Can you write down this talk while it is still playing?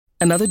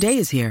Another day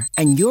is here,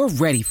 and you're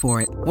ready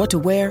for it. What to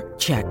wear?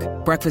 Check.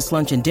 Breakfast,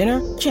 lunch, and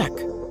dinner? Check.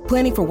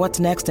 Planning for what's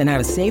next and how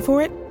to save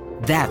for it?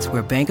 That's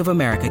where Bank of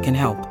America can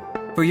help.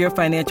 For your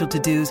financial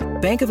to-dos,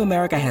 Bank of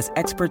America has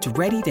experts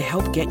ready to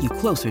help get you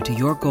closer to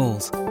your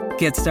goals.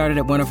 Get started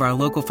at one of our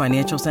local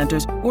financial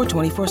centers or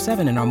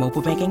 24/7 in our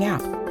mobile banking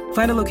app.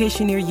 Find a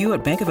location near you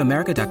at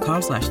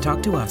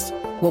bankofamerica.com/talktous.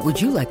 What would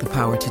you like the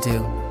power to do?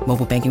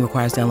 Mobile banking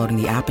requires downloading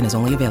the app and is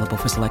only available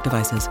for select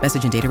devices.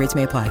 Message and data rates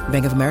may apply.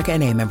 Bank of America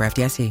N.A., member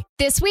FDIC.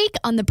 This week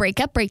on the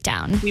Breakup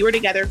Breakdown. We were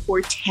together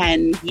for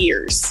 10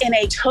 years. In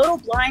a total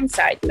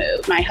blindside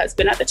move, my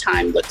husband at the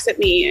time looks at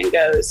me and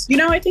goes,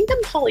 I think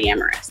I'm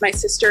polyamorous. My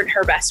sister and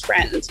her best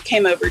friend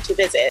came over to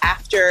visit.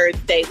 After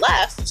they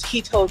left,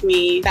 he told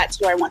me that's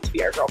who I want to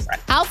be our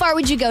girlfriend. How far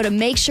would you go to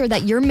make sure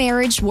that your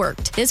marriage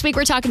worked? This week,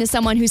 we're talking to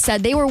someone who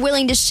said they were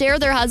willing to share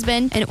their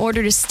husband in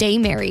order to stay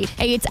married.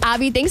 Hey, it's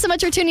Abby. Thanks so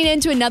much for tuning in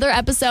to another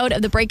episode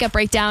of the Breakup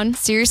Breakdown.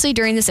 Seriously,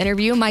 during this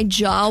interview, my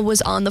jaw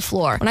was on the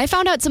floor. When I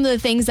found out some of the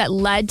things that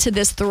led to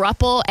this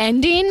throuple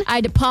ending, I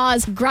had to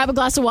pause, grab a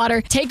glass of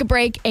water, take a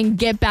break, and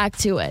get back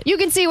to it. You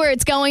can see where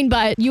it's going,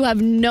 but you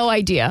have no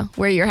idea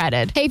where you're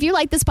headed. Hey, if you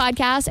like this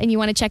podcast and you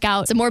want to check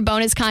out some more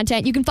bonus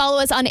content, you can follow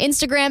us on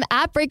Instagram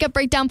at Breakup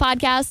Breakdown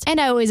Podcast.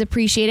 And I always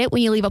appreciate it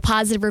when you leave a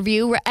positive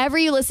review wherever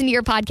you listen to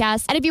your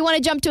podcast. And if you want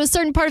to jump to a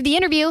certain part of the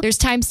interview, there's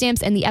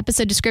timestamps in the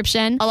episode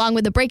description, along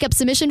with the breakup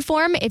submission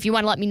form if you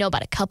want to let me know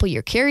about a couple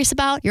you're curious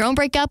about, your own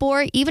breakup,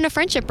 or even a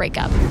friendship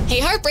breakup. Hey,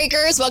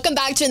 Heartbreakers, welcome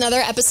back to another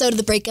episode of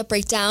the Breakup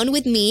Breakdown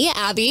with me,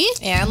 Abby.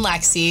 And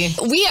Lexi.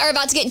 We are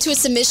about to get into a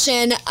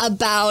submission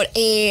about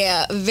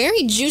a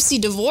very juicy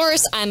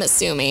divorce, I'm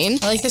assuming.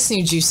 I like this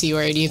new juicy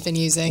word you've been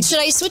using. Should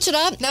I switch it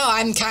up? No,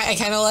 I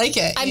kind of like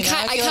it. I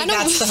feel like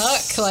that's the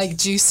hook, like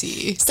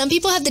juicy. Some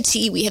people have the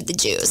tea, we have the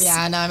juice.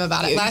 Yeah, no, I'm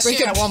about it. Last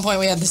year at one point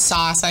we had the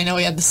sauce. I know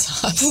we had the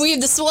sauce. We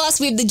have the sauce,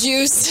 we have the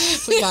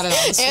juice. We got it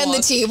all. The and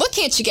the tea. What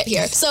can't you get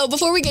here? So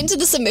before we get into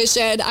the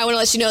submission, I want to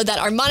let you know that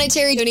our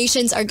monetary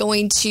donations are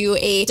going to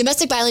a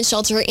domestic violence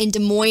shelter in Des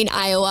Moines,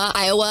 Iowa.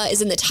 Iowa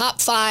is in the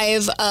top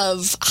 5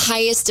 of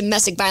highest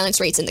domestic violence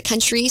rates in the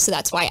country, so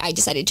that's why I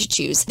decided to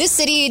choose this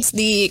city. It's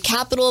the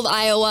capital of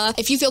Iowa.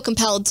 If you feel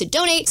compelled to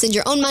donate, send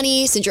your own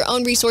money, send your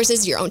own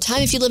resources, your own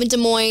time if you live in Des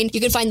Moines,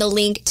 you can find the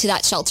link to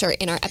that shelter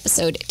in our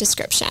episode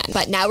description.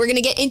 But now we're going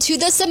to get into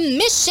the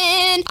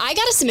submission. I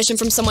got a submission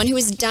from someone who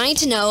was dying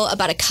to know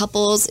about a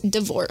couple's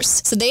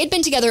divorce. So they had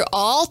been together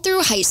all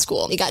through high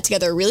school. They got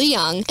together really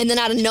young, and then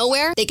out of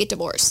nowhere, they get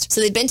divorced.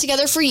 So they'd been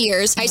together for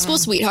years, high school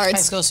sweethearts. High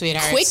school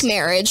sweethearts. Quick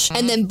marriage,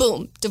 and then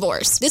boom,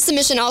 divorce. This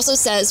submission also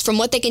says, from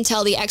what they can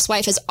tell, the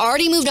ex-wife has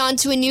already moved on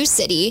to a new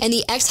city, and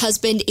the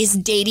ex-husband is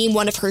dating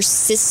one of her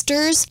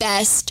sister's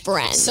best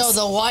friends. So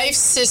the wife's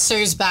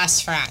sister's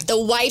best friend. The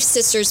wife's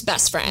sister's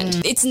best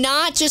friend. It's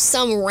not just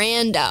some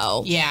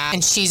rando. Yeah,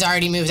 and she's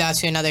already moved out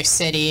to another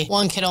city.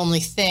 One could only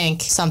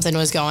think something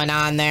was going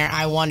on there.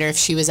 I wonder if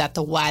she was at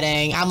the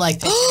wedding. I'm like,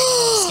 this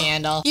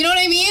scandal. You know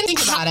what I mean?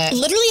 Think about it.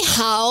 Literally,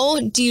 how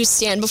do you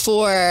stand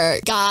before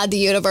God, the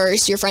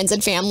universe, your friends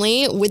and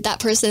family with that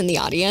person in the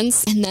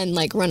audience and then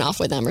like run off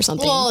with them or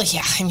something? Well,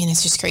 yeah, I mean,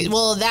 it's just crazy.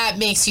 Well, that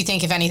makes you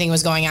think if anything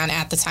was going on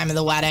at the time of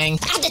the wedding.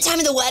 At the time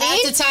of the wedding?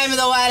 At the time of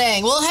the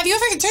wedding. Well, have you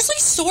ever, there's like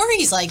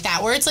stories like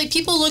that where it's like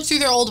people look through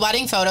their old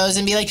wedding photos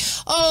and be like,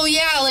 oh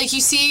yeah, like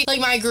you see like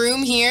my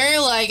groom here,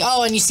 like,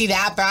 oh, and you see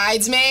that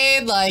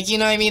bridesmaid, like, you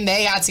know what I mean?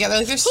 They got together.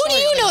 Like, who do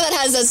you know that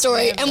has that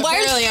story? And why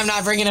apparently I'm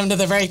not bringing them to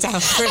the breakdown.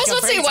 I was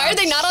about to say, why are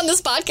they not on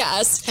this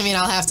podcast? I mean,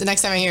 I'll have to,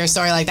 next time I hear a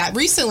story like that.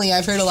 Recently,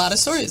 I've heard a lot of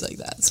stories like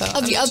that. So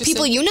of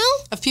people you know?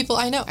 Of people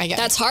I know, I guess.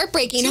 That's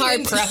heartbreaking.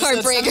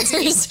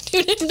 Heartbreakers.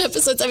 Tune in to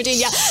episode 17.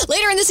 Yeah,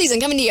 later in the season,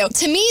 coming to you.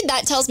 To me,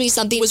 that tells me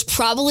something was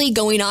probably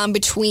going on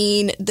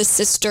between the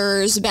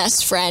sister's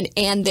best friend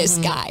and this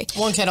guy.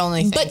 One could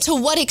only think. But to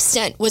what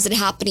extent was it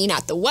happening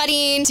at the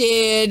wedding?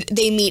 Did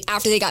they meet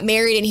after they got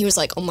married and he was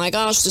like, oh my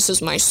gosh, this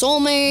is my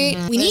soulmate?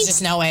 There's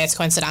just no way it's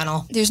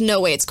coincidental. There's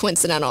no way it's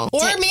coincidental.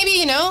 Or maybe,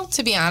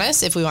 to be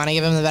honest, if we want to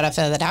give him the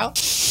benefit of the doubt,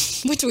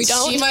 which we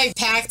don't. She might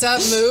packed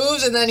up,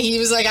 moved, and then he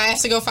was like, I have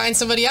to go find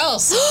somebody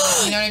else.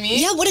 You know what I mean?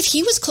 Yeah, what if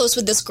he was close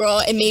with this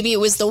girl and maybe it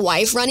was the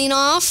wife running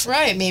off?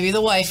 Right, maybe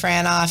the wife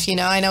ran off.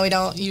 I know we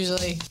don't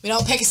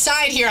pick a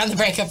side here on the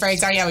breakup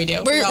breakdown. Yeah, we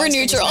do. We're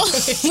neutral.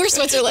 We're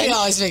Switzerland. We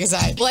always pick a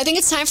side. Well, I think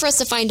it's time for us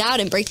to find out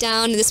and break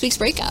down this week's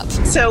breakup.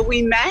 So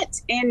we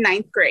met in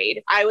 9th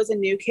grade. I was a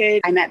new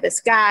kid. I met this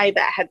guy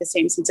that had the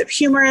same sense of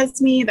humor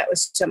as me. That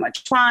was so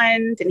much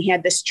fun. And he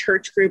had this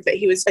church group that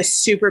he was a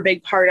super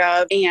big part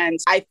of. And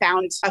I found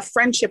a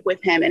friendship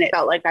with him and it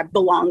felt like I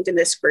belonged in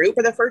this group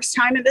for the first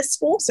time in this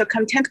school. So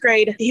come 10th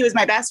grade, he was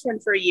my best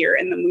friend for a year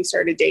and then we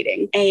started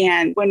dating.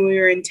 And when we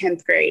were in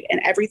 10th grade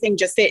and everything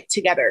just fit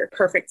together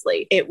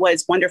perfectly, it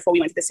was wonderful.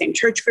 We went to the same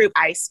church group.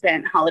 I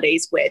spent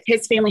holidays with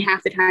his family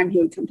half the time. He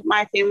would come to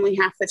my family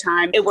half the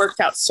time. It worked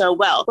out so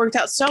well.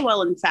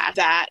 In fact,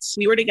 that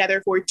we were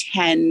together for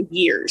 10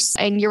 years.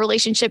 And your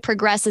relationship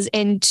progresses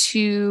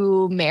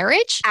into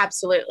marriage?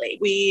 Absolutely.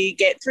 We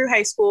get through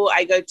high school.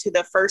 I go to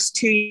the first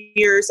 2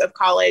 years of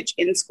college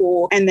in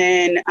school. And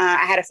then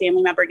I had a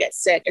family member get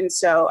sick. And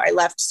so I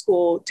left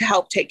school to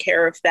help take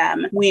care of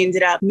them. We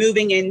ended up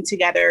moving in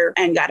together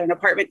and got an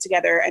apartment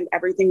together, and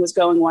everything was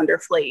going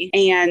wonderfully.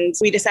 And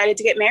we decided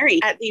to get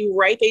married at the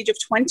ripe age of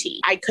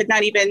 20. I could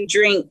not even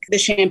drink the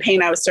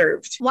champagne I was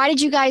served. Why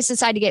did you guys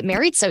decide to get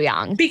married so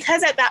young?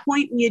 Because at that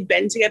point we had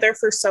been together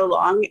for so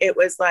long, it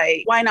was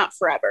like, why not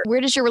forever?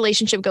 Where does your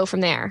relationship go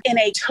from there? In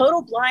a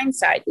total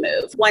blindside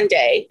move, one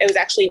day, it was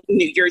actually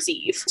New Year's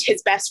Eve,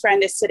 his best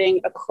friend is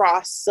sitting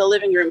across the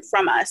living room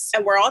from us,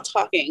 and we're all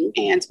talking.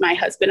 And my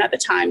husband at the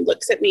time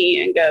looks at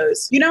me and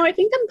goes, I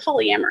think I'm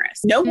polyamorous.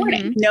 No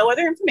warning, no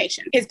other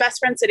information. His best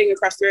friend sitting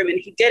across the room, and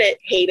he did it,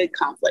 hated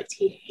conflict.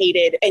 He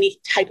hated any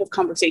type of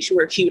conversation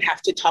where he would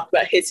have to talk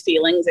about his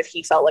feelings if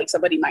he felt like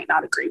somebody might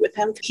not agree with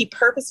him. He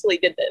purposefully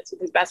did this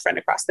with his best friend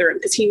across the room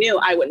because he knew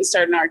I wouldn't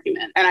start an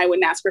argument and I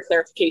wouldn't ask for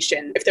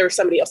clarification if there was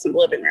somebody else in the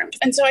living room.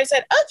 And so I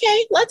said,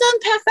 okay, let's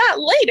unpack that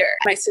later.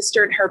 My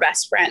sister and her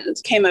best friend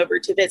came over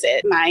to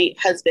visit. My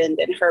husband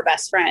and her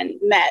best friend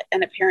met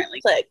and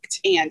apparently clicked.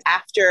 And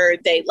after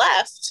they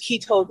left, he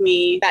told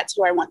me, that's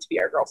who I want to be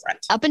our girlfriend.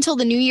 Up until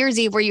the New Year's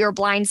Eve where you were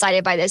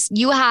blindsided by this,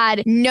 you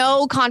had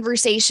no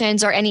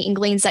conversations or any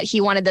inklings that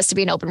he wanted this to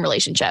be an open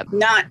relationship?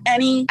 Not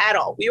any at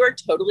all. We were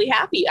totally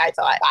happy. I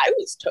thought I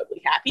was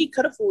totally happy.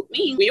 Could have fooled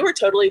me. We were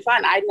totally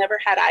fun. I'd never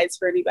had eyes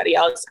for anybody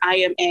else. I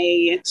am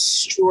a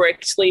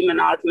strictly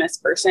monogamous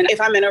person.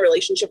 If I'm in a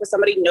relationship with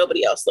somebody,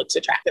 nobody else looks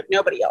attractive.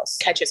 Nobody else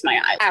catches my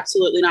eye.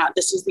 Absolutely not.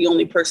 This is the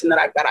only person that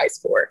I've got eyes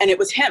for. And it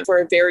was him for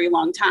a very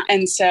long time.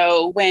 And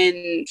so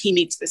when he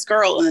meets this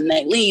girl and then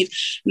they leave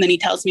and then he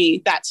tells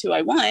me that's who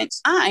I want,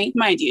 I,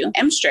 mind you,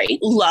 am straight,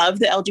 love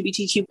the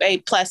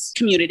LGBTQA plus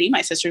community.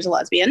 My sister's a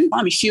lesbian.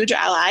 I'm a huge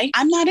ally.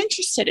 I'm not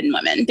interested in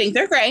women. Think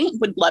they're great.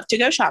 Would love to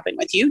go shopping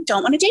with you.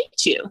 Don't want to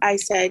date you. I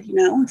said,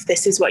 if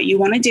this is what you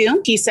want to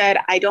do. He said,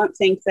 I don't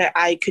think that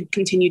I could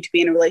continue to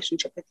be in a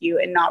relationship with you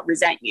and not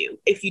resent you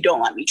if you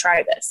don't let me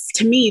try this.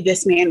 To me,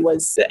 this man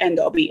was the end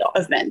all be all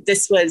of men.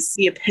 This was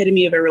the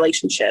epitome of a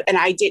relationship. And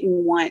I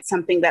didn't want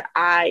something that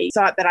I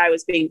thought that I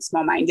was being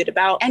small-minded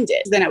about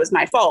ended. Then it was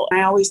my fault.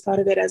 I always thought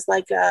of it as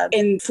like,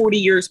 in 40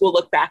 years, we'll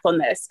look back on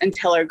this and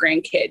tell our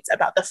grandkids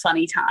about the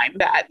funny time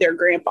that their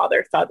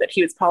grandfather thought that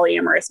he was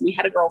polyamorous and we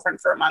had a girlfriend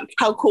for a month.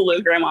 How cool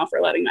is grandma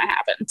for letting that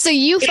happen? So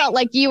you felt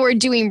like you were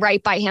doing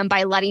right by him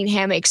by letting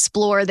him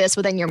explore this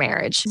within your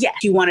marriage? Yeah.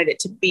 He wanted it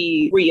to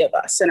be 3 of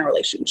us in a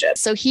relationship.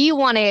 So he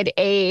wanted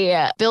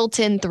a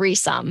built-in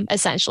threesome,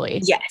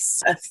 essentially.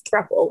 Yes. A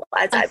throuple,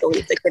 as I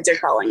believe the kids are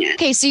calling it.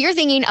 Okay. So you're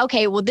thinking,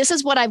 okay, well, this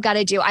is what I've got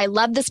to do. I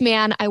love this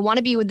man. I want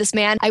to be with this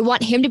man. I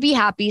want him to be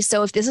happy.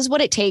 So if this is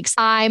what it takes,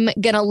 I'm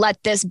going to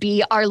let this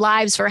be our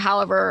lives for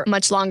however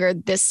much longer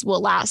this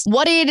will last.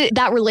 What did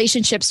that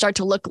relationship start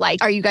to look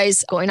like? Are you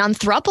guys going on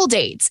throuple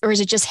dates, or is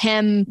it just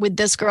him with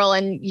this girl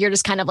and you're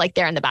just kind of like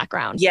there in the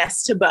background?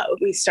 Yes, to both.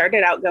 We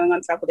started out going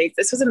on throuple dates.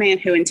 This was a man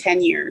who in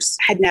 10 years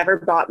had never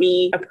bought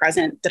me a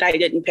present that I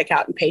didn't pick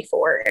out and pay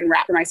for and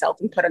wrap for myself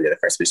and put under the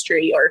Christmas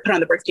tree or put on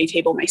the birthday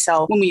table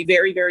myself. When we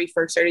very, very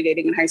first started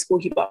dating in high school,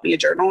 he bought me a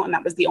journal, and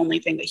that was the only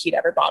thing that he'd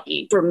ever bought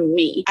me for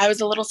me. I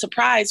was a little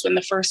surprised when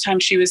the first time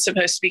she was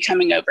supposed to be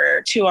coming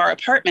over to our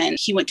apartment,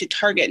 he went to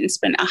Target and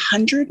spent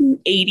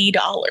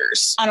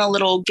 $180 on a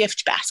little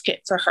gift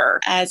basket for her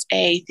as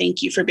a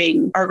thank you for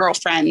being our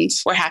girlfriend.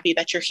 We're happy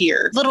that you're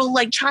here. Little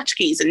like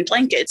tchotchkes and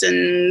blankets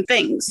and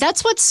things.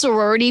 That's what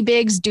sorority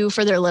bigs do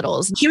for their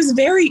littles. He was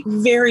very,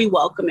 very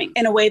welcoming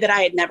in a way that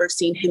I had never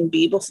seen him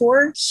be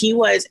before. He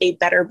was a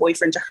better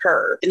boyfriend to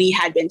her than he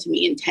had been to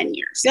me in 10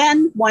 years.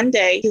 Then one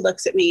day he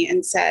looks at me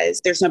and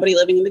says, there's nobody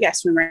living in the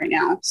guest room right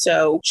now,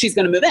 so she's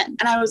going to move in.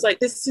 And I was like,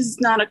 this is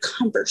not a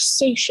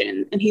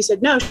conversation. And he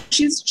said, no,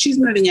 she's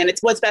moving in.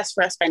 It's what's best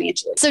for us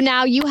financially. So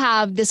now you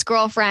have this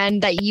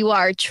girlfriend that you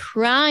are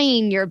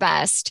trying your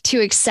best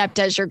to accept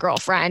as your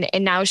girlfriend.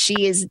 And now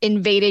she has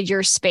invaded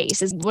your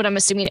space, is what I'm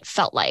assuming it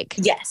felt like.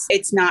 Yes.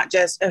 It's not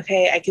just,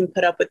 okay, I can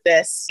put up with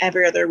this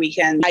every other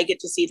weekend. I get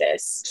to see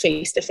this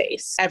face to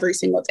face every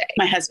single day.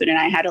 My husband and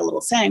I had a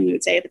little saying. We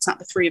would say, if it's not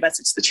the 3 of us,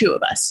 it's the 2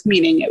 of us,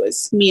 meaning it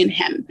was me and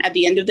him. At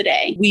the end of the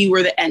day, we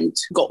were the end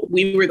goal.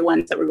 We were the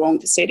ones that were going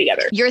to stay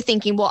together. You're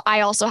thinking, well,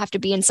 I also have to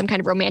be in some kind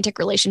of romantic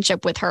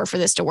relationship with her for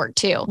this to work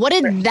too. What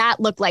did that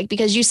look like?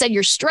 Because you said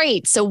you're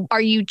straight. So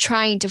are you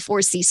trying to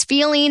force these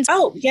feelings?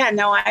 Oh, yeah,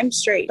 no, I'm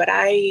straight, but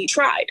I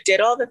tried,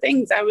 did all the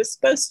things I was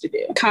supposed to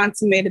do,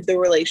 consummated the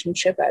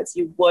relationship as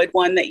you would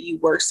one that you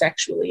were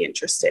sexually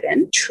interested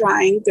in,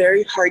 trying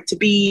very hard to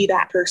be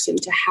that person,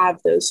 to have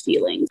those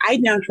feelings.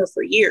 I'd known her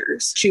for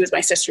years. She was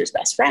my sister's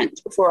best friend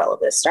before all of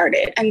this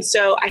started. And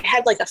so I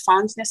had like a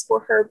fondness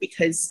for her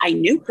because I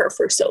knew her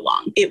for so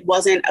long. It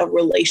wasn't a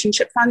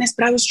relationship fondness,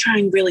 but I was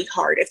trying really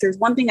hard If there's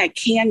one thing I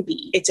can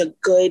be, it's a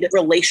good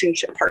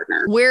relationship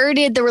partner. Where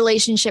did the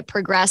relationship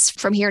progress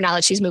from here now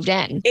that she's moved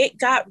in? It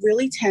got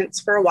really tense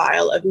for a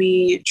while of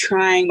me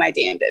trying my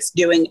damnedest,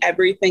 doing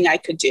everything I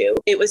could do.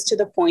 It was to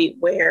the point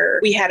where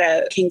we had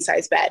a king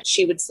size bed.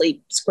 She would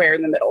sleep square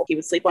in the middle. He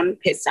would sleep on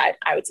his side.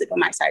 I would sleep on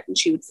my side, and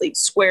she would sleep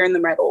square in the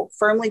middle,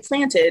 firmly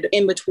planted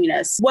in between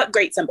us. What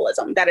great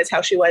symbolism. That is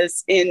how she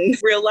was in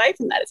real life,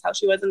 and that is how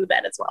she was in the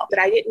bed as well. But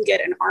I didn't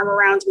get an arm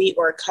around me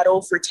or a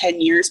cuddle for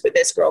 10 years, but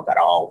this girl got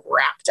all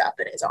wrapped up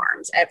in his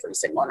arms every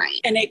single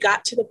night. And it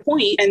got to the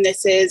point, and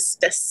this is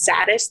the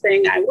saddest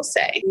thing I will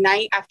say,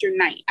 night after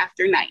night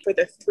after night, for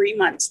the 3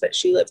 months that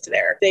she lived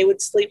there, they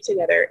would sleep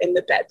together in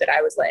the bed that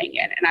I was laying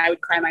in, and I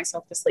would cry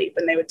myself to sleep,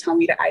 and they would tell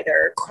me to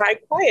either cry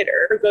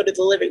quieter or go to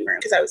the living room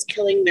because I was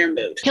killing their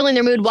mood. Killing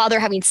their mood while they're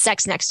having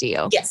sex next to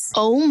you? Yes.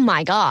 Oh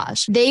my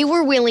gosh. They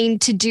were willing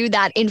to do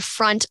that in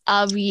front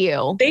of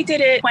you. They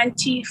did it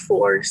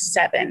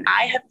 24/7.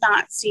 I have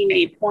not seen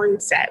a porn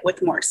set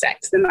with more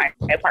sex than my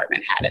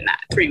apartment had in that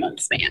 3-month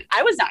span.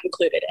 I was not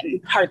included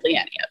in hardly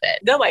any of it.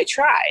 Though I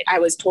tried, I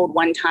was told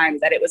one time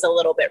that it was a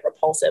little bit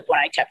repulsive when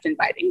I kept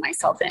inviting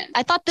myself in.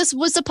 I thought this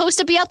was supposed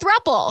to be a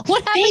throuple.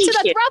 What happened to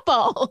the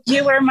throuple?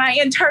 You were my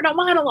internal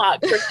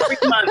monologue for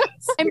 3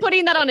 months. I'm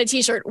putting that on a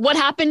t-shirt. What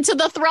happened to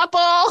the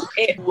throuple?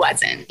 It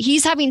wasn't.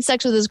 He's having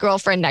sex with his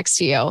girlfriend next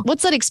to you.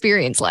 What's that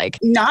experience like?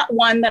 Not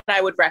one that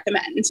I would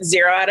recommend.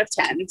 0 out of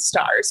 10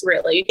 stars,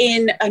 really.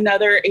 In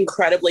another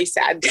incredibly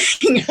sad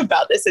thing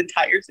about this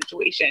entire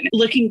situation,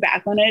 looking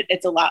back on it,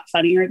 it's a lot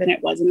funnier than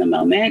it was in the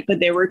moment. But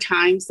there were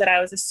times that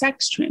I was a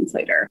sex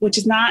translator, which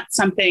is not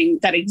something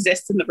that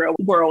exists in the real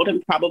world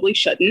and probably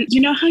shouldn't.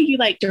 You know how you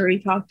like dirty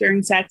talk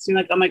during sex? You're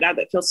like, oh my God,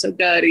 that feels so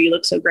good. Or you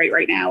look so great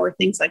right now, or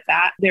things like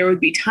that. There would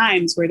be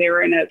times where they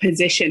were in a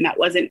position that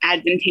wasn't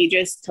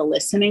advantageous to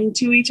listening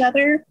to each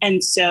other.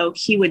 And so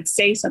he would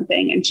say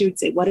something and she would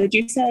say, what did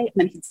you say? And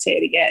then he'd say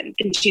it again.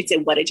 And she'd say,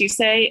 what did you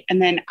say?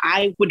 And then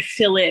I would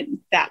fill in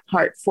that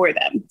part for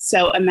them.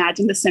 So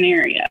imagine the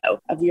scenario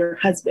of your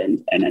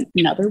husband and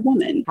another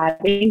woman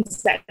having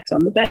sex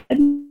on the bed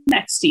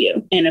next to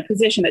you in a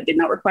position that did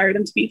not require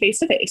them to be face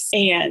to face,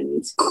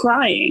 and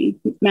crying,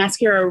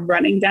 mascara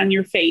running down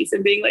your face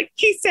and being like,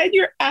 he said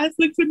your ass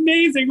looks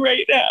amazing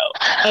right now,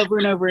 over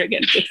and over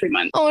again for 3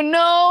 months. Oh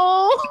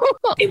no.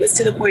 It was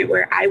to the point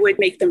where I would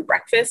make them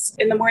breakfast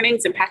in the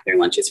mornings and pack their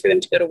lunches for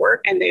them to go to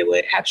work, and they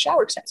would have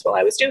shower sets while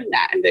I was doing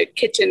that. And the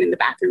kitchen and the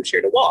bathroom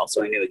shared a wall,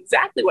 so I knew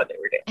exactly what they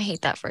were doing. I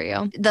hate that for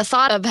you. The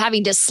thought of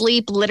having to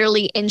sleep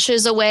literally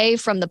inches away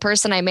from the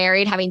person I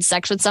married, having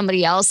sex with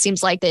somebody else,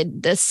 seems like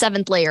the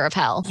seventh layer of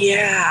hell.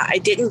 Yeah, I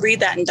didn't read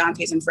that in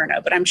Dante's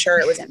Inferno, but I'm sure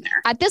it was in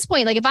there. At this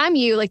point, like if I'm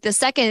you, like the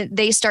second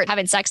they start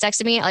having sex next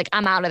to me, like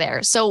I'm out of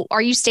there. So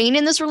are you staying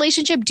in this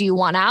relationship? Do you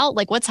want out?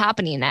 Like what's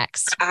happening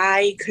next?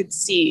 I could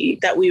see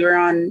that we were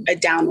on a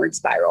downward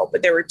spiral,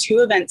 but there were 2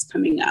 events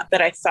coming up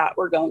that I thought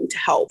were going to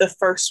help. The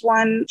first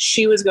one,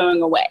 she was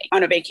going away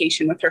on a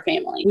vacation with her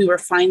family. We were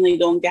finally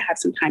going to have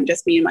some time,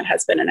 just me and my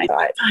husband. And I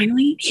thought,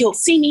 finally, he'll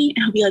see me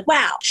and he'll be like,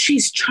 wow,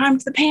 she's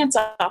charmed the pants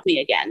off me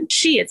again.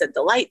 She is a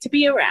delight to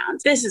be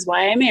around. This is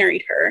why I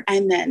married her.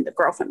 And then the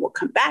girlfriend will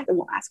come back and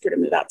we'll ask her to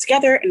move out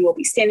together, and we'll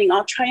be standing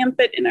all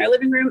triumphant in our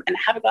living room and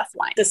have a glass of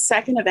wine. The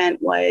second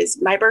event was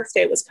my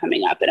birthday was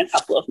coming up in a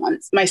couple of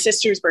months. My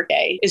sister's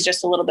birthday is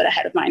just a little bit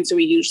ahead of mine, so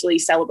we usually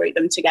celebrate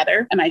them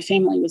together. And my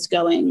family was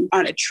going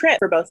on a trip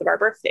for both of our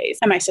birthdays.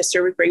 And my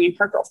sister was bringing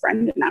her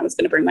girlfriend, and I was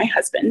going to bring my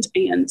husband.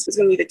 And it was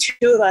going to be the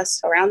 2 of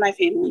us around my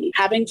family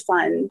having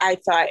fun. I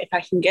thought if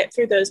I can get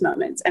through those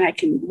moments and I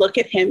can look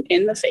at him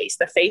in the face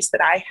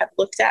that I have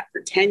looked at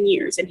for 10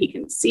 years, and he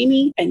can see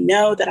me and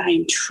know that I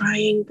am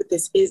trying, but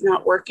this is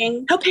not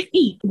working, he'll pick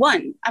me.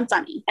 1, I'm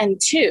funny. And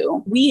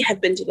 2, we have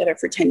been together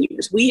for 10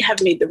 years. We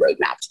have made the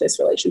roadmap to this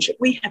relationship.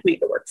 We have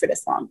made it work for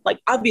this long. Like,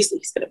 obviously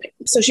he's going to pick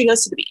me. So she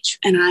goes to the beach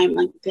and I'm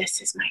like,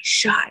 this is my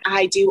shot.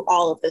 I do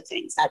all of the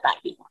things. I buy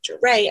me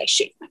lingerie. I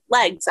shake my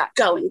legs. I'm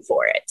going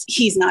for it.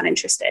 He's not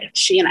interested.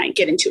 She and I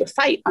get into a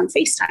fight on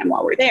FaceTime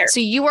while we're there. So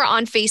you were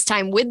on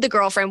FaceTime with the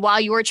girlfriend while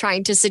you were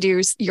trying to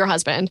seduce your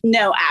husband?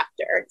 No,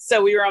 after.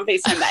 So we were on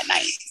FaceTime that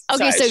night.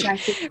 Okay,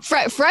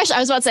 so fresh. I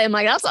was about to say, I'm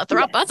like, that's a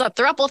throuple. That's a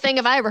throuple thing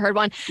if I ever heard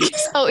one.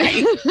 So,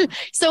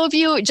 so if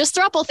you just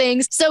throuple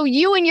things, so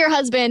you and your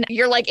husband,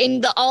 you're like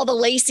in all the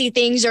lacy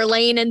things, you're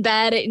laying in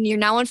bed and you're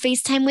now on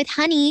FaceTime with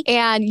honey,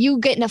 and you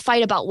get in a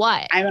fight about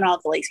what? I'm in all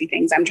the lacy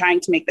things. I'm trying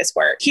to make this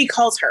work. He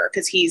calls her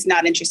because he's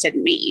not interested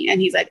in me.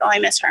 And he's like, oh, I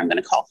miss her. I'm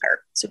going to call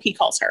her. So he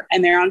calls her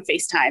and they're on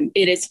FaceTime.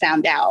 It is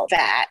found out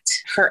that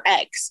her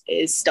ex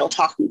is still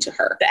talking to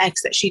her. The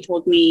ex that she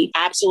told me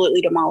absolutely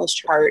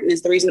demolished her heart and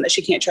is the reason that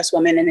she can't trust trust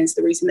women and is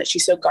the reason that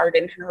she's so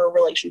guarded in her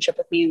relationship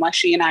with me and why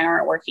she and I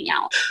aren't working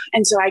out.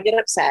 And so I get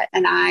upset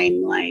and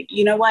I'm like,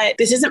 you know what?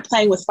 This isn't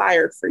playing with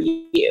fire for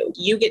you.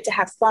 You get to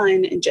have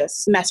fun and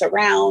just mess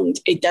around.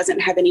 It doesn't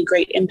have any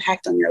great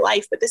impact on your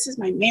life, but this is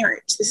my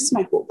marriage. This is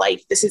my whole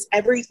life. This is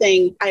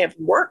everything I have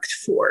worked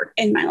for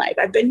in my life.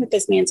 I've been with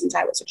this man since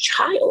I was a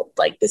child.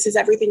 Like, this is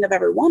everything I've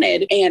ever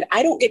wanted. And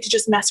I don't get to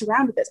just mess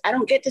around with this. I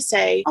don't get to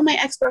say, oh, my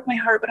ex broke my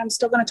heart, but I'm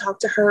still going to talk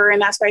to her.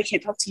 And that's why I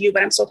can't talk to you,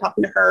 but I'm still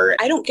talking to her.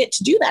 I don't get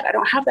to do that. I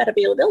don't have that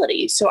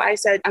availability. So I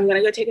said, I'm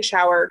going to go take a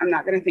shower. I'm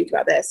not going to think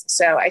about this.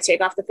 So I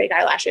take off the fake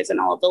eyelashes and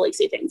all of the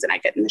lacy things and I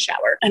get in the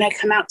shower and I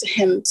come out to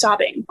him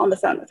sobbing on the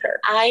phone with her.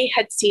 I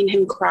had seen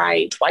him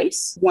cry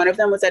twice. One of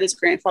them was at his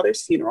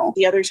grandfather's funeral.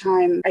 The other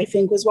time, I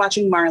think, was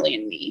watching Marley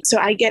and Me. So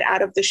I get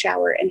out of the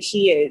shower and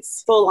he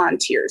is full on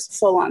tears,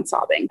 full on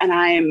sobbing. And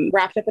I'm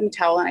wrapped up in a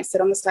towel and I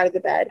sit on the side of the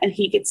bed and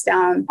he gets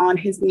down on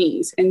his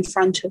knees in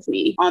front of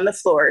me on the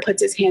floor,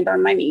 puts his hand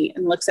on my knee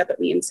and looks up at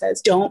me and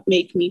says, don't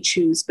make me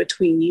choose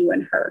between you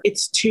and her.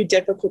 It's too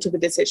difficult of a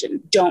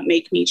decision. Don't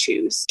make me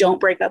choose. Don't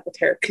break up with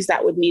her because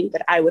that would mean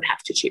that I would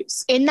have to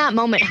choose. In that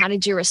moment, how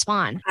did you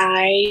respond?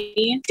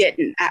 I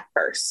didn't at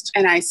first.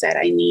 And I said,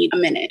 I need a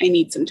minute. I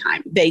need some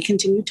time. They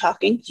continued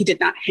talking. He did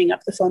not hang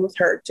up the phone with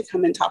her to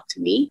come and talk to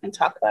me and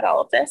talk about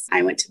all of this.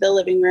 I went to the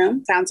living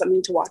room, found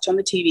something to watch on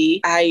the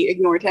TV. I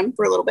ignored him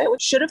for a little bit,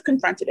 which should have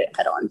confronted it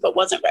head on, but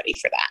wasn't ready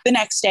for that. The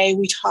next day,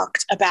 we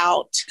talked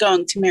about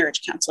going to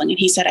marriage counseling. And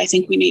he said, I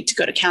think we need to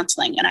go to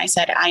counseling. And I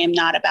said, I am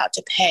not about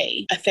to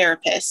pay a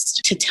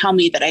therapist to tell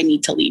me that I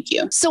need to leave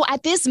you. So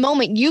at this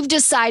moment, you've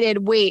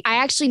decided, wait, I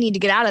actually need to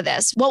get out of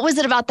this. What was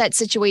it about that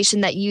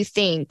situation that you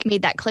think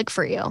made that click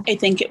for you? I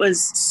think it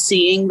was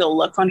seeing the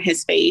look on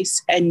his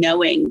face and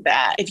knowing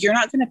that if you're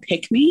not going to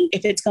pick me,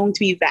 if it's going to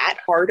be that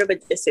hard of a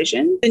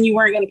decision, then you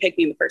weren't going to pick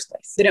me in the first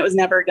place. Then it was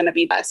never going to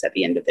be us at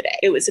the end of the day.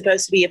 It was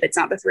supposed to be, if it's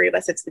not the three of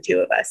us, it's the two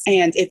of us.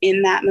 And if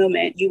in that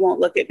moment, you won't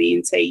look at me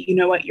and say, you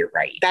know what, you're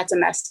right. That's a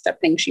messed up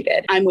thing she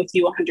did. I'm with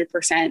you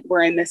 100%.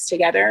 We're in this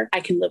together. I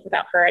can live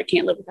without her. I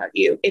can't live without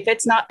you. If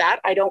it's not that,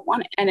 I don't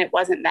want it. And it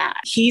wasn't that.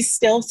 He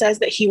still says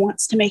that he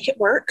wants to make it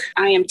work.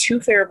 I am too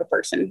fair of a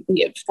person and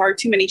give far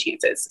too many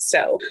chances.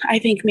 So I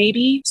think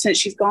maybe since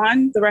she's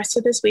gone, the rest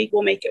of this week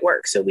we'll make it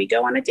work. So we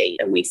go on a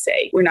date and we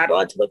say, we're not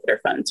allowed to look at our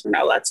phones. We're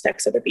not allowed to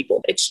text other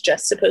people. It's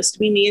just supposed to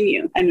be me and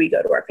you. And we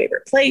go to our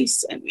favorite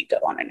place and we go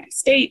on a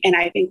nice date. And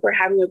I think we're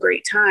having a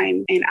great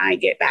time. And I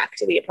get back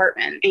to the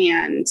apartment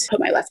and put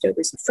my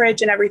leftovers in the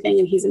fridge and everything.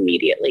 And he's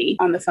immediately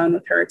on the phone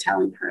with her,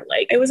 telling her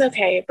like, it was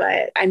okay,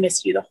 but I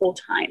missed you the whole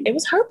time. It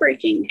was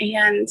heartbreaking.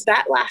 And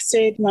that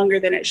lasted longer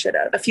than it should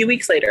have. A few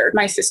weeks later,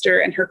 my sister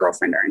and her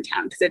girlfriend are in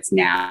town because it's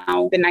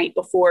now the night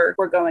before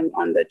we're going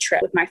on the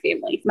trip with my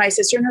family. My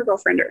sister and her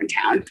girlfriend are in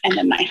town. And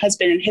then my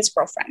husband and his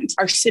girlfriend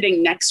are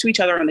sitting next to each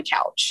other on the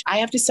couch. I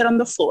have to sit on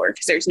the floor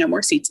because there's no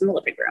more seats in the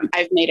living room.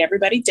 I've made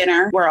everybody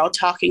dinner. We're all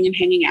talking and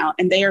hanging out.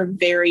 And they are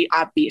very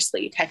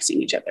obviously texting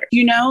each other.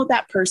 You know,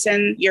 that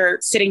person, you're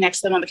sitting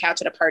next to them on the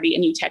couch at a party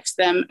and you text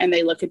them and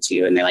they look at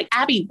you and they're like,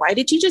 Abby, why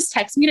did you just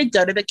text me to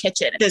go to the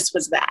kitchen? This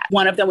was that.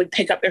 One of them would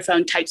pick up their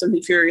phone, type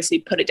something furiously,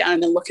 put it down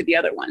and then look at the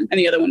other one. And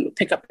the other one would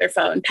pick up their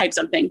phone, type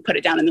something, put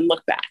it down and then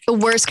look back. The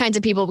worst kinds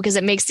of people because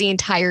it makes the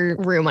entire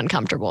room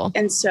uncomfortable.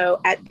 And so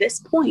at this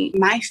point,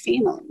 my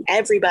family,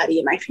 everybody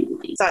in my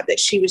family thought that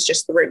she was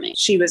just the roommate.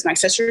 She was my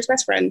sister's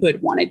best friend who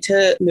had wanted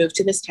to move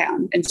to this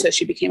town. And so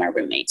she became our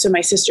roommate. So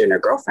my sister and her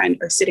girlfriend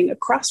are sitting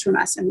across from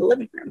us in the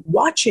living room,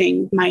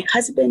 watching my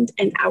husband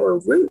and our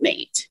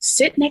roommate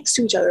sit next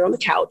to each other on the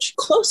couch,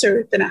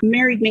 closer than a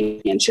married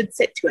man should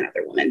sit to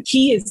another woman.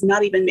 He is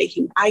not even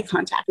making eye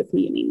contact with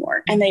me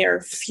anymore. And they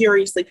are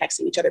furiously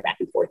texting each other back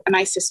and forth. And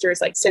my sister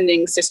is like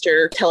sending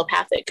sister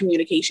telepathic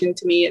communication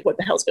to me. What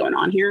the hell's going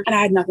on here? And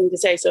I had nothing to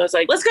say. So I was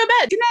like, let's go to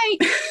bed. Good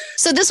night.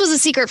 So this was a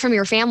secret from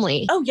your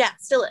family? Oh, yeah,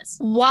 still is.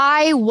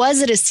 Why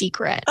was it a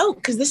secret? Oh,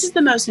 because this is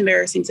the most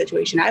embarrassing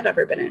situation I've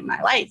ever been in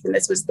my life. And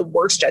this was the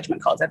worst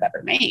judgment calls I've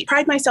ever made.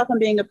 Pride myself on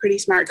being a pretty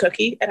smart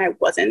cookie, and I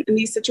wasn't in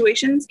these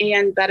situations.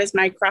 And that is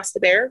my cross to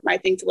bear, my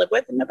thing to live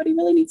with, and nobody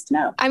really needs to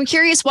know. I'm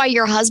curious why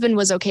your husband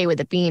was okay with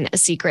it being a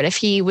secret if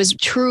he was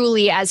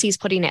truly, as he's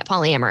putting it,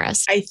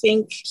 polyamorous. I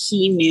think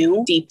he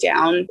knew deep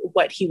down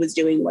what he was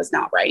doing was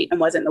not right and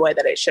wasn't the way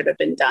that it should have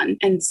been done.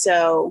 And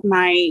so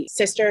my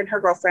sister and her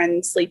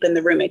girlfriend sleep in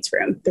the roommate's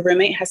room. The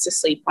roommate has to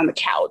sleep on the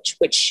couch,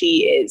 which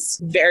she is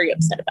very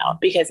upset about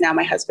because now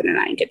my husband and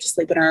I get to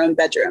sleep in our own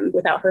bedroom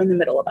without her in the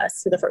middle of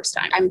us for the first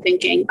time. I'm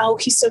thinking, oh,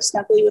 he's so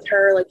snuggly with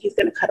her. Like he's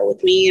going to cuddle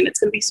with me and it's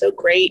going to be so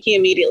great. He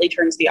immediately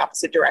turns the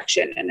opposite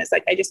direction and is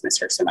like, I just miss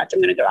her so much. I'm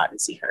going to go out and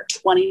see her.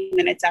 20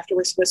 minutes after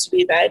we're supposed to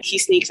be in bed, he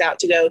sneaks out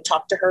to go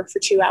talk to her for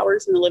 2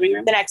 hours in the living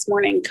room. The next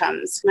morning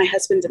comes, my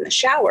husband's in the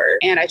shower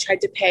and I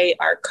tried to pay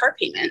our car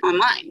payment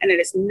online and it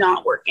is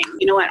not working.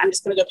 You know what? I'm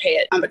just going to go pay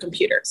it on the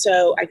computer.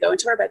 So I go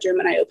into our bedroom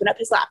and I open up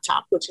his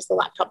laptop, which is the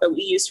laptop that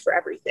we use for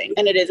everything.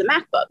 And it is a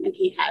MacBook and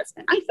he has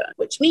an iPhone,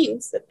 which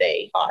means that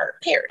they are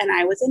paired. And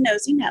I was a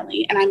nosy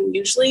Nelly and I'm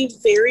usually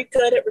very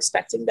good at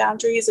respecting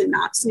boundaries and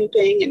not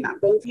snooping and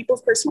not going to people's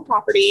people's personal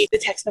property. The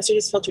text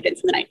messages filtered in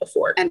from the night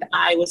before. And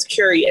I was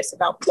curious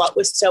about what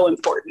was so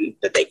important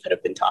that they could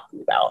have been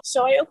talking about.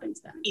 So I opened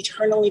them.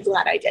 Eternally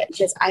glad I did,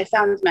 because I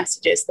found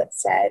messages that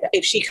said,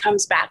 if she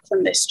comes back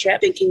from this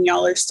trip thinking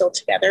y'all are still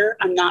together,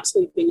 I'm not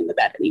sleeping in the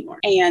bed anymore.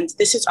 And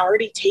this has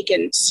already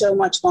taken so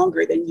much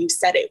longer than you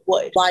said it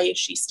would. Why is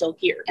she still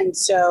here? And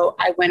so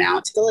I went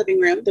out to the living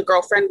room. The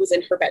girlfriend was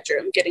in her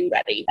bedroom getting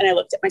ready. And I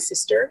looked at my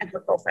sister and her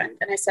girlfriend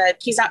and I said,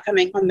 he's not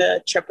coming on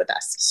the trip with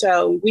us.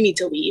 So we need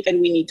to leave,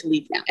 and we need to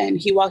leave now. And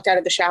he walked out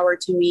of the shower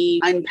to me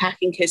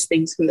unpacking his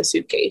things from the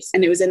suitcase.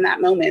 And it was in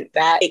that moment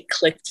that it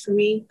clicked for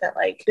me that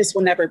like, this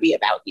will never be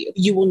about you.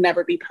 You will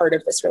never be part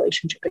of this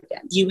relationship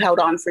again. You held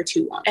on for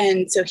too long.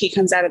 And so he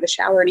comes out of the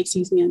shower and he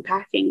sees me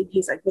unpacking and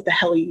he's like, what the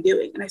hell are you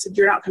doing? And I said,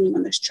 you're not coming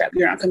on this trip.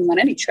 You're not coming on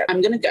any trip.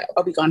 I'm going to go.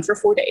 I'll be gone for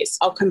 4 days.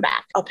 I'll come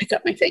back. I'll pick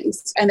up my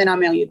things and then I'll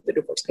mail you the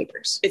divorce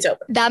papers. It's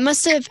over. That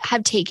must have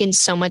taken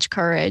so much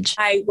courage.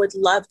 I would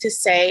love to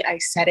say I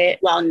said it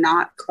while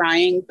not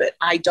crying, but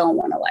I don't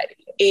want to lie to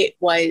you. It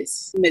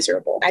was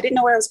miserable. I didn't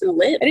know where I was going to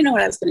live. I didn't know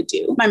what I was going to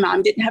do. My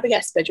mom didn't have a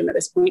guest bedroom at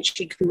this point.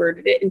 She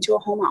converted it into a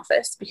home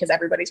office because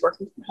everybody's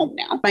working from home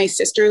now. My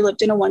sister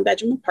lived in a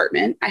 1-bedroom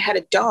apartment. I had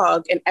a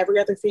dog and every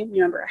other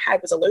family member I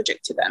had was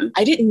allergic to them.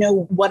 I didn't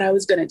know what I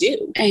was going to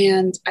do.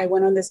 And I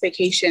went on this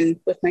vacation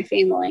with my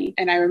family.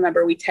 And I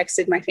remember we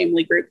texted my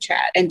family group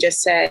chat and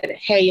just said,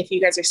 hey, if you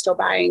guys are still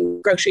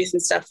buying groceries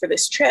and stuff for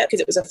this trip,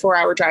 because it was a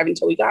 4-hour drive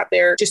until we got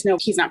there, just know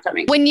he's not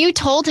coming. When you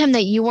told him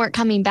that you weren't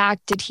coming back,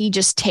 did he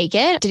just take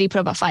it? Did he put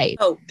up a fight?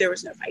 Oh, there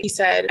was no fight. He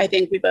said, I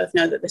think we both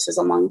know that this is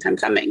a long time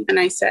coming. And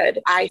I said,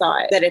 I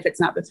thought that if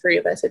it's not the 3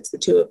 of us, it's the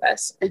 2 of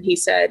us. And he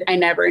said, I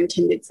never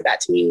intended for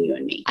that to mean you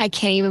and me. I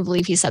can't even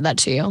believe he said that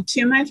to you.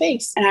 To my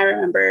face. And I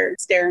remember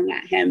staring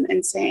at him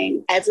and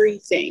saying,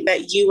 everything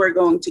that you are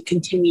going to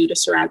continue to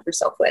surround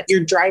yourself with,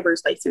 your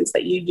driver's license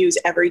that you use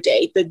every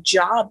day, the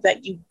job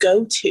that you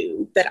go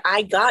to that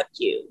I got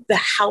you, the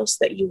house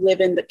that you live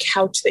in, the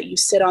couch that you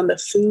sit on, the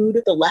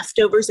food, the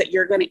leftovers that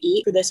you're going to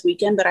eat for this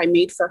weekend that I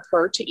made for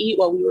her to eat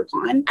while we were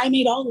gone. I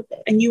made all of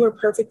it. And you were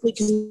perfectly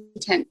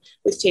content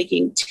with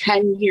taking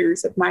 10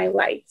 years of my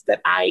life that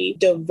I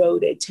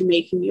devoted to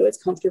making you as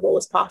comfortable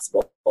as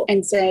possible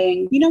and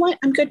saying, you know what?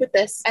 I'm good with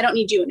this. I don't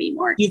need you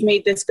anymore. You've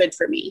made this good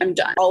for me. I'm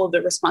done. All of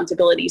the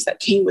responsibilities that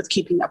came with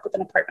keeping up with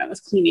an apartment,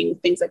 with cleaning,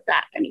 things like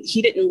that. I mean,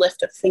 he didn't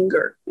lift a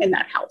finger in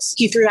that house.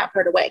 He threw that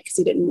part away because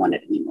he didn't want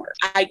it anymore.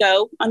 I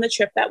go on the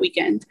trip that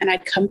weekend and I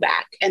come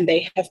back and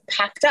they have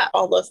packed up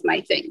all of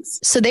my things.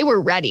 So they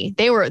were ready.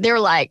 They were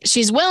like,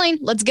 she's willing.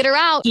 Let's get her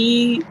out.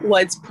 He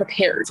was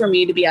prepared for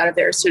me to be out of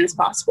there as soon as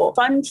possible.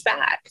 Fun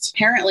fact,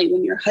 apparently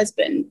when your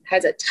husband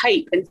has a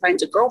type and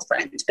finds a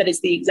girlfriend that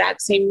is the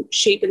exact same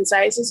shape and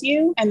size as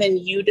you, and then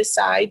you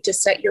decide to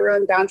set your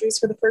own boundaries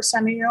for the first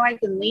time in your life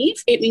and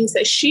leave, it means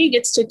that she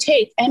gets to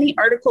take any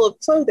article of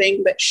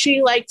clothing that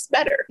she likes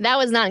better. That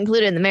was not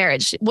included in the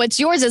marriage. What's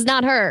yours is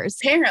not hers.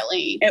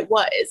 Apparently it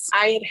was.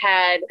 I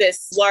had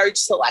this large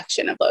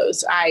selection of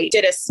clothes. I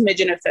did a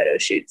smidgen of photo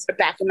shoots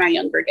back in my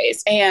younger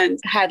days and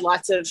had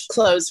lots of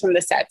clothes from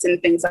the sets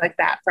and things like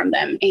that from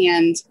them.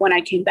 And when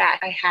I came back,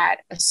 I had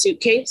a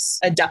suitcase,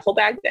 a duffel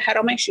bag that had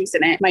all my shoes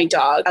in it, my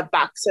dog, a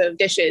box of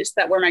dishes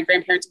that were my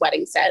grandparents'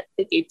 wedding set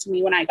they gave to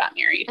me when I got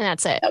married. And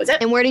that's it. That was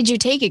it. And where did you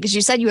take it? Because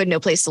you said you had no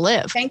place to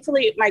live.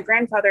 Thankfully, my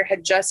grandfather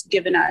had just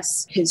given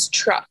us his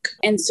truck.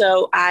 And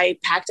so I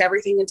packed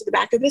everything into the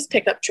back of his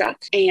pickup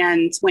truck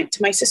and went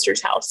to my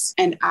sister's house.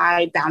 And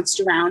I bounced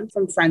around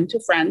from friend to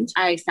friend.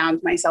 I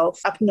found myself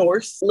up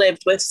north,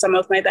 lived with some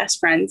of my best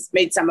friends,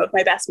 made some of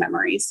my best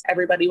memories.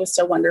 Everybody was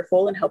so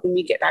wonderful and helping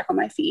me get back on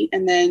my feet.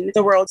 And then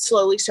the world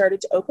slowly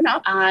started to open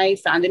up. I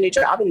found a new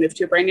job and moved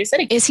to a brand new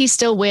city. Is he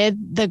still with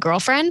the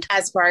girlfriend?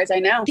 As far as I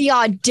know. The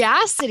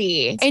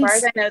audacity. As far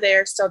as I know, they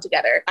are still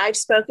together. I've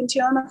spoken to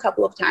him a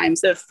couple of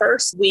times. The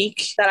first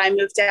week that I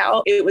moved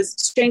out, it was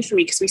strange for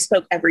me because we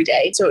spoke every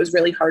day. So it was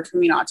really hard for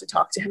me not to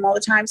talk to him all the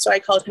time. So I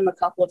called him a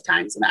couple of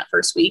times in that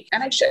first week,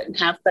 and I shouldn't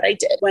have, but I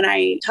did. When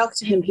I talked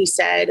to him, he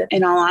said,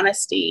 in all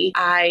honesty,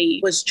 I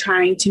was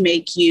trying to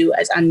make you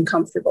as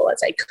uncomfortable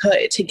as I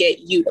could to get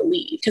you to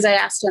leave. Because I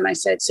asked him, I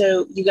said,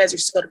 so you guys are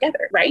still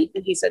together, right?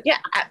 And he said, yeah.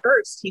 At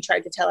first, he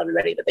tried to tell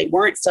everybody that they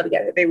weren't still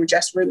together. They were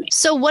just roommates.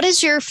 So what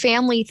does your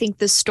family think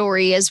the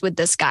story is with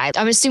this guy?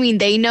 I'm assuming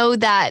they know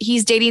that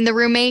he's dating the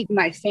roommate.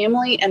 My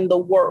family and the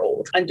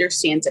world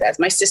understands it as.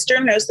 My sister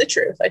knows the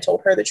truth. I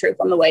told her the truth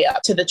on the way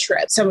up to the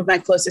trip. Some of my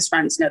closest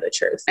friends know the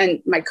truth.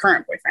 And my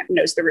current boyfriend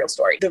knows the real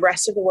story. The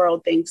rest of the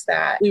world thinks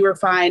that we were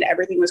fine.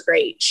 Everything was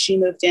great. She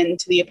moved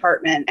into the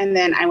apartment. And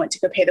then I went to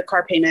go pay the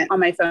car payment on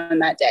my phone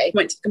that day.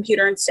 Went to the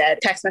computer instead.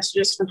 Text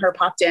messages from her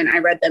popped in. I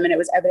read them and it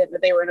was evident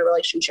that they were in a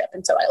relationship.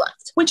 And so I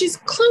left, which is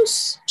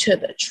close to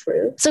the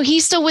truth. So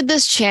he's still with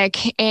this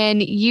chick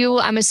and you,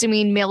 I'm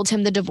assuming, mailed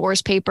him the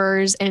divorce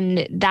papers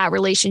and that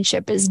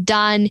relationship is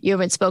done. You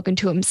haven't spoken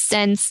to him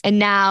since. And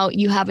now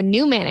you have a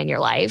new man in your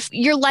life.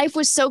 Your life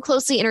was so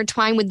closely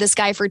intertwined with this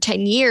guy for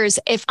 10 years.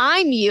 If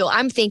I'm you,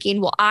 I'm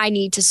thinking, well, I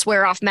need to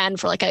swear off men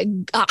for like a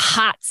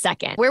hot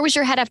second. Where was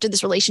your head after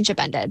this relationship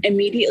ended?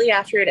 Immediately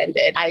after it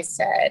ended, I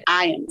said,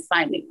 I am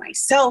finding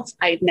myself.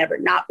 I had never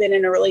not been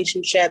in a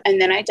relationship. And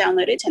then I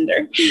downloaded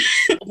Tinder.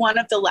 One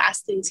of the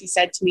last things he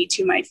said to me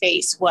to my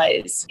face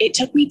was, it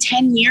took me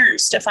 10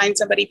 years to find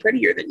somebody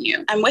prettier than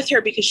you. I'm with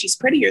her because she's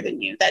prettier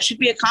than you. That should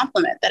be a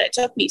compliment that it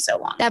took me so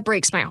long. That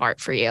breaks my heart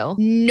for you.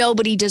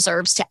 Nobody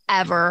deserves to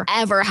ever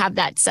have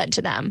that said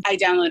to them. I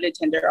downloaded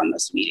Tinder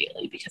almost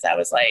immediately because I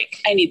was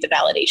like, I need the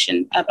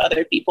validation of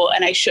other people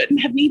and I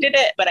shouldn't have needed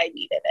it, but I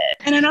needed it.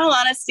 And in all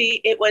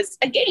honesty, it was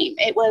a game.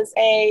 It was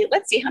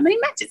let's see how many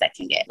matches I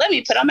can get. Let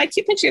me put all my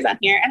cute pictures on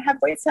here and have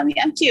boys tell me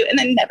I'm cute and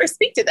then never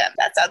speak to them.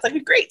 That sounds like a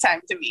great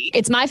time to me.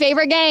 It's my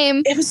favorite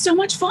game. It was so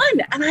much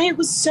fun. And I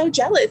was so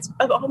jealous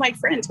of all my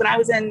friends when I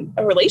was in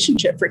a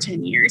relationship for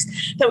 10 years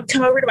that would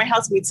come over to my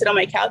house and we'd sit on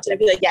my couch and I'd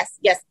be like, yes,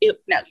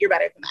 no, you're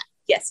better than that.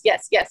 Yes.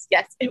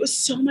 It was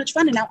so much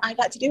fun. And now I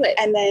got to do it.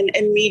 And then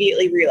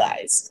immediately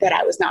realized that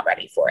I was not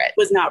ready for it.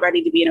 Was not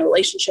ready to be in a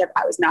relationship.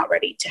 I was not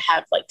ready to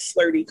have like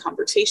flirty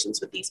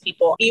conversations with these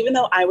people. Even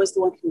though I was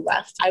the one who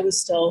left, I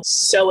was still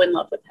so in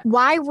love with him.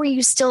 Why were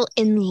you still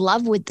in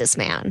love with this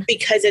man?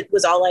 Because it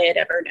was all I had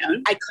ever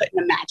known. I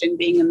couldn't imagine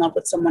being in love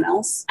with someone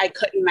else. I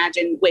couldn't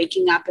imagine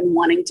waking up and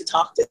wanting to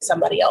talk to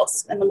somebody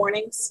else in the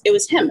mornings. It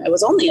was him. It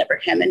was only ever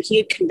him. And he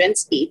had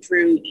convinced me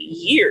through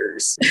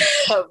years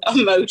of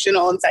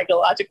emotional and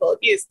psychological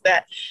abuse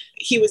that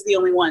he was the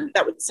only one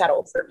that would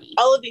settle for me.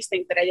 All of these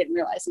things that I didn't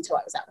realize until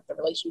I was out of the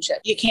relationship.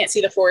 You can't see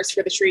the forest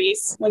for the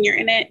trees when you're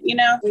in it. You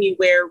know, when you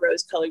wear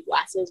rose-colored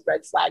glasses,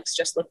 red flags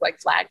just look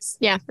like flags.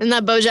 Yeah. Isn't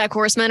that BoJack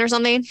Horseman or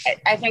something?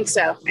 I think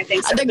so.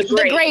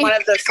 The great one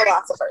of the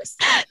philosophers.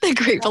 The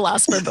great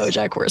philosopher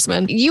BoJack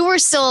Horseman. You were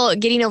still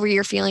getting over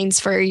your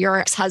feelings for your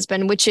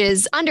ex-husband, which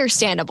is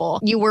understandable.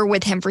 You were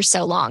with him for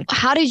so long.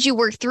 How did you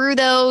work through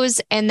those?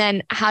 And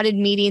then how did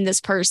meeting this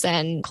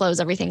person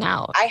close everything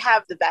out? I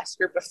have the best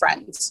group of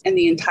friends in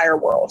the entire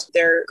world.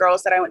 They're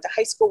girls that I went to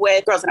high school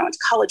with, girls that I went to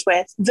college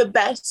with, the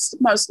best,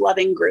 most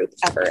loving group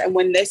ever. And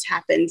when this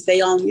happened,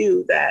 they all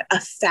knew that a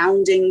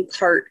founding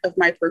part of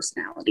my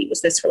personality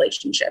was this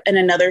relationship. And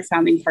another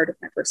founding part of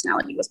my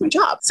personality was my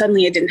job.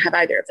 Suddenly I didn't have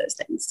either of those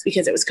things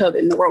because it was COVID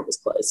and the world was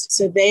closed.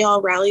 So they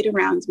all rallied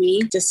around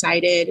me,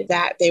 decided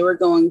that they were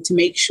going to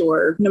make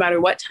sure no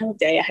matter what time of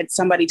day I had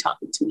somebody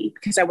talking to me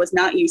because I was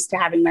not used to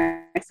having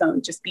my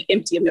phone just be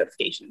empty of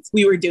notifications.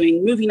 We were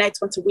doing movie nights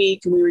once a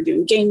week and we were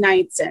doing game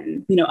nights and,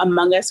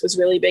 Among Us was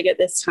really big at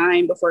this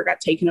time before it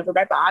got taken over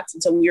by bots.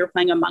 And so we were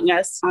playing Among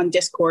Us on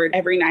Discord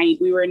every night.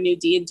 We were in new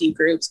D&D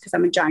groups because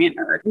I'm a giant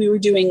nerd. We were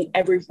doing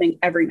everything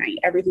every night,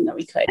 everything that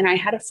we could. And I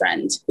had a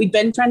friend. We'd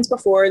been friends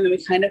before and then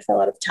we kind of fell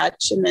out of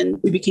touch and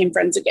then we became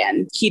friends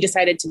again. He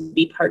decided to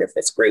be part of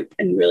this group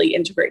and really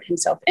integrate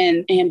himself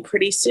in. And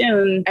pretty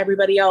soon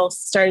everybody else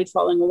started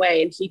falling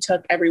away and he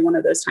took every one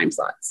of those time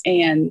slots.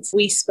 And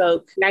we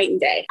spoke night and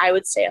day. I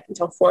would stay up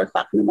until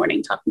 4:00 in the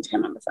morning talking to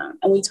him on the phone.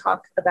 And we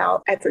talked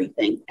about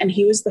everything. And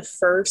he was the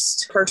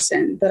first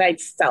person that I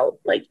felt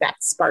like that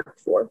spark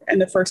for.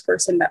 And the first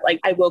person that like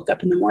I woke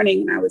up in the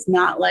morning and I was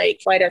not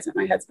like, why doesn't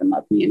my husband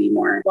love me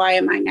anymore? Why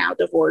am I now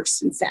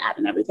divorced and sad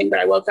and everything? But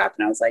I woke up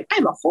and I was like,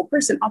 I'm a whole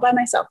person all by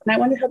myself. And I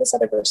wonder how this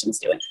other person is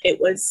doing. It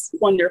was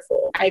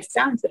wonderful. I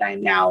found that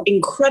I'm now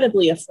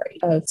incredibly afraid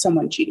of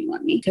someone cheating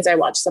on me because I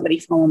watched somebody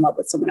fall in love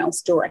with someone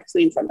else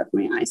directly in front of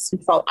my eyes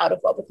and fall out of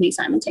love with me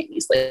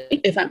simultaneously.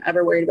 If I'm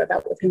ever worried about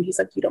that with him, he's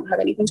like, you don't have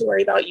anything to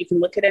worry about. You can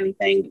look at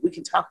anything. We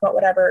can talk about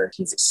whatever.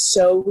 He's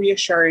so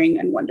reassuring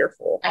and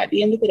wonderful. At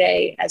the end of the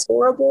day, as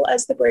horrible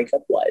as the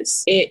breakup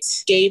was,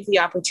 it gave the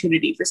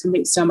opportunity for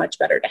something so much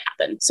better to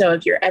happen. So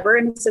if you're ever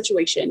in a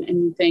situation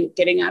and you think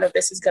getting out of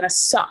this is going to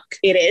suck,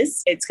 it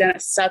is. It's going to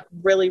suck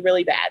really,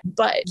 really bad.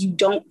 But you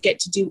don't get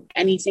to do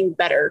anything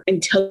better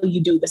until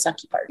you do the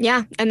sucky part.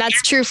 Yeah. And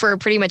that's true for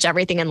pretty much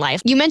everything in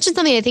life. You mentioned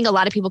something I think a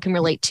lot of people can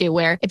relate to,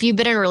 where if you've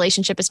been in a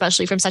relationship,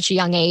 especially from such a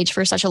young age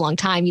for such a long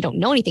time, you don't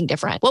know anything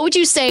different. What would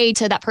you say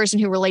to that person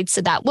who relates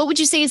to that? What would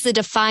you say is the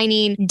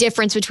defining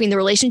difference between the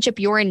relationship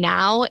you're in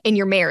now and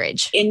your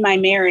marriage? In my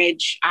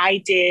marriage,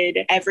 I did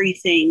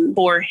everything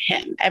for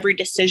him. Every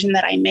decision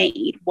that I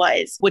made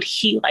was, would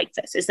he like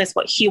this? Is this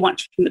what he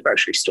wants from the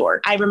grocery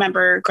store? I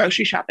remember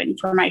grocery shopping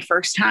for my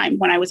first time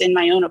when I was in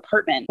my own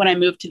apartment, when I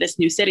moved to this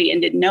new city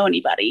and didn't know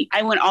anybody.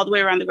 I went all the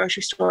way around the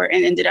grocery store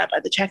and ended up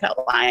at the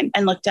checkout line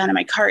and looked down at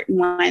my cart and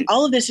went,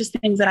 all of this is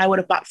things that I would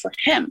have bought for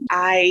him.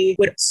 I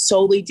would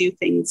solely do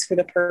things for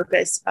the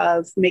purpose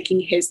of making making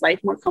his life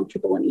more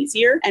comfortable and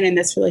easier. And in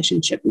this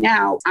relationship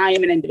now, I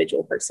am an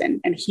individual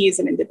person and he is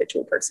an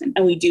individual person.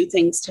 And we do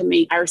things to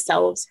make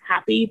ourselves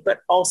happy,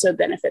 but also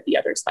benefit the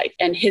other's life.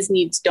 And his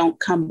needs don't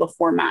come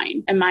before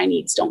mine and my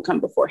needs don't come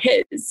before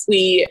his.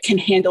 We can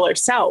handle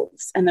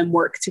ourselves and then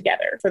work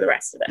together for the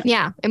rest of it.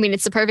 Yeah. I mean,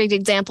 it's the perfect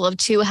example of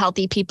two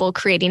healthy people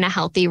creating a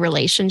healthy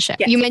relationship.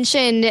 Yes. You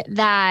mentioned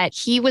that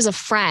he was a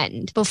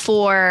friend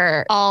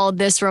before all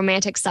this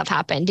romantic stuff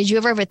happened. Did you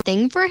ever have a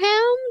thing for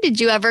him? Did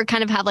you ever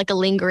kind of have like a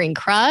lingering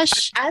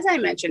crush? As I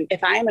mentioned,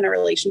 if I am in a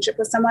relationship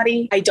with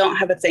somebody, I don't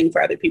have a thing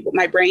for other people.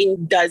 My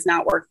brain does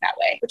not work that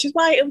way, which is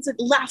why it was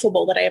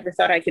laughable that I ever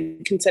thought I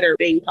could consider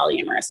being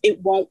polyamorous.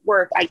 It won't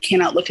work. I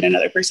cannot look at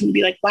another person and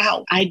be like,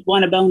 wow, I'd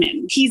want to bone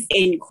him. He's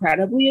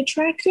incredibly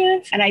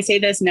attractive. And I say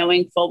this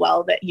knowing full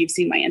well that you've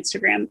seen my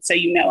Instagram, so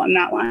you know I'm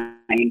not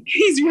lying.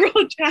 He's real.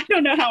 I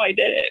don't know how I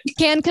did it.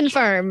 Can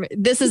confirm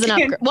this is an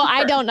upgrade. Well,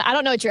 I don't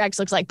know what your ex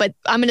looks like, but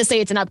I'm going to say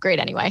it's an upgrade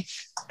anyway.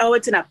 Oh,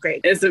 it's an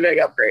upgrade. It's a big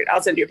upgrade.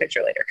 I'll send you a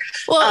picture later.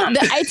 Well,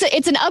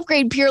 it's an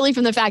upgrade purely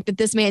from the fact that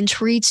this man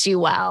treats you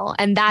well.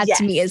 And that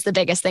to me is the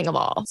biggest thing of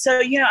all.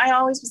 So, I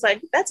always was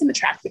like, that's an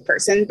attractive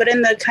person, but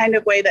in the kind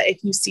of way that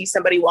if you see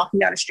somebody walking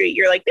down a street,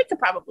 you're like, they could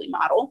probably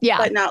model,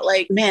 but not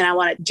like, man, I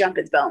want to jump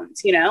his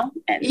bones,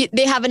 And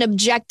they have an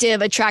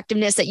objective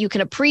attractiveness that you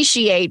can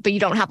appreciate, but you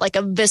don't have like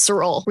a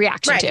visceral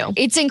reaction to.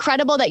 It's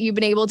incredible that you've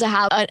been able to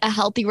have a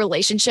healthy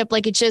relationship.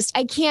 Like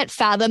I can't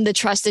fathom the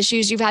trust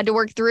issues you've had to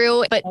work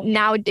through, but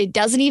now it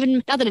doesn't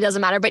even, not that it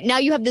doesn't matter, but now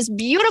you have this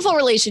beautiful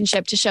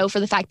relationship to show for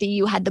the fact that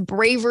you had the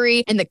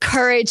bravery and the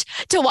courage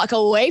to walk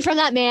away from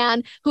that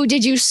man who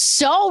did you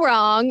so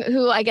wrong,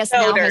 who I guess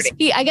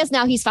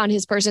now he's found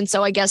his person.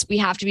 So I guess we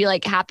have to be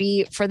like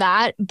happy for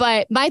that.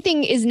 But my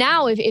thing is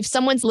now if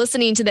someone's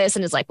listening to this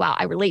and is like, wow,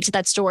 I relate to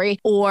that story,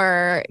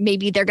 or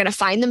maybe they're going to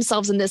find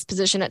themselves in this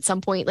position at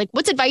some point, like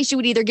what's advice you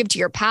would either give to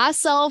your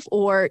past self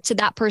or to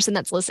that person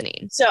that's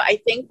listening? So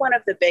I think one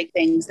of the big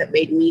things that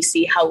made me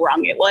see how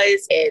wrong it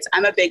was is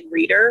I'm a big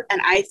reader.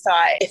 And I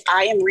thought if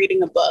I am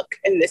reading a book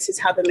and this is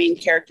how the main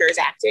character is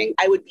acting,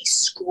 I would be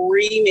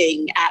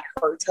screaming at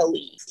her to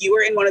leave. You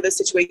are in one of those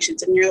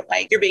situations and you're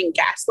being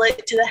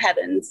gaslit to the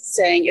heavens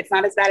saying it's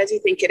not as bad as you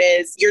think it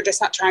is. You're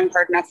just not trying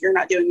hard enough. You're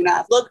not doing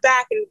enough. Look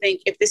back and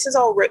think, if this is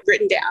all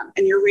written down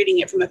and you're reading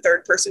it from a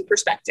third person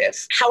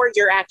perspective, how are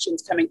your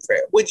actions coming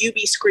through? Would you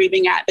be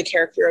screaming at the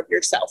character of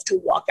yourself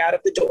to walk out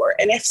of the door?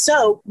 And if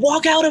so,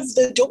 walk out of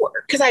the door.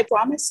 Because I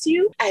promise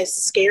you, as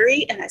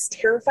scary and as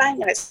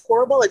terrifying and as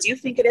horrible as you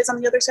think it is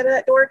on the other side of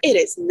that door, it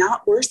is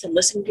not worse than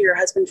listening to your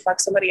husband fuck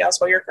somebody else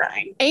while you're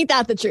crying. Ain't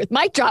that the truth?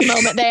 Mic drop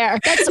moment there.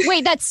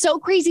 That's so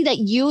crazy that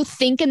you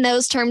think in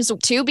those terms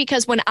too,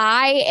 because when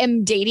I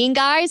am dating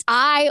guys,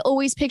 I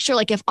always picture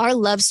like if our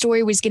love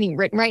story was getting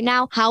written right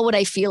now, how would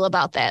I feel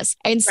about this?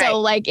 And so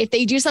like if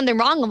they do something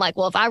wrong, I'm like,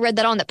 well, if I read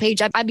that on the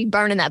page, I'd be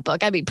burning that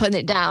book. I'd be putting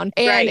it down.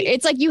 And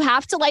it's like you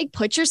have to like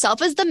put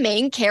yourself as the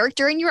main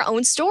character in your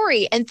own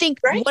story and think,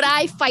 would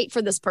I fight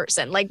for this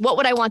person? Like, what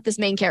would I want this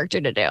main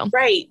character to do?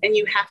 Right. And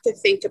you have to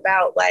think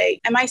about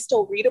like, am I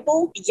still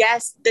readable?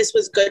 Yes, this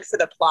was good for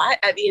the plot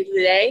at the end of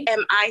the day.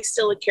 Am I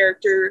still a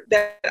character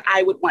that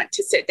I would want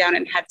to sit down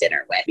and have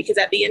dinner with? Because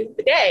at the end of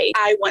the day,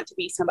 I want to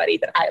be somebody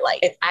that I like.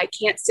 If I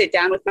can't sit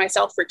down with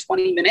myself for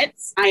 20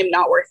 minutes, I am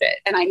not worth it.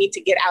 And I need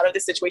to get out of the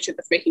situation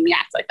that's making me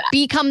act like that.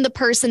 Become the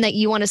person that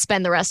you want to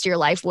spend the rest of your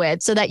life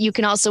with so that you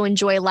can also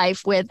enjoy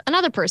life with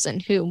another person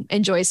who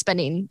enjoys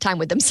spending time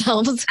with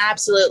themselves.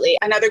 Absolutely.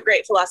 Another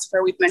great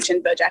philosopher we've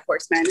mentioned, BoJack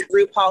Horseman,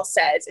 RuPaul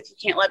says, if you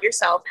can't love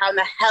yourself, how in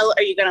the hell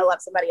are you going to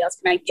love somebody else?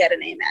 Can I get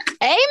an amen?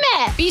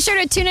 Amen. Be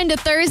sure to tune into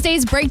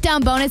Thursday's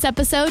breakdown bonus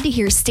episode to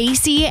hear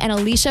Stacey and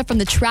Alicia from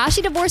the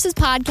Trashy Divorces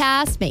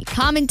podcast make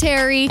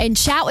commentary and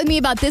chat with me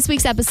about this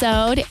week's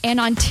episode. And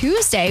on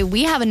Tuesday,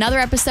 we have another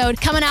episode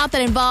coming out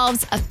that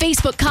involves a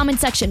Facebook comment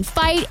section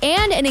fight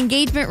and an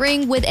engagement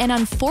ring with an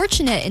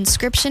unfortunate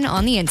inscription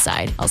on the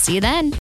inside. I'll see you then.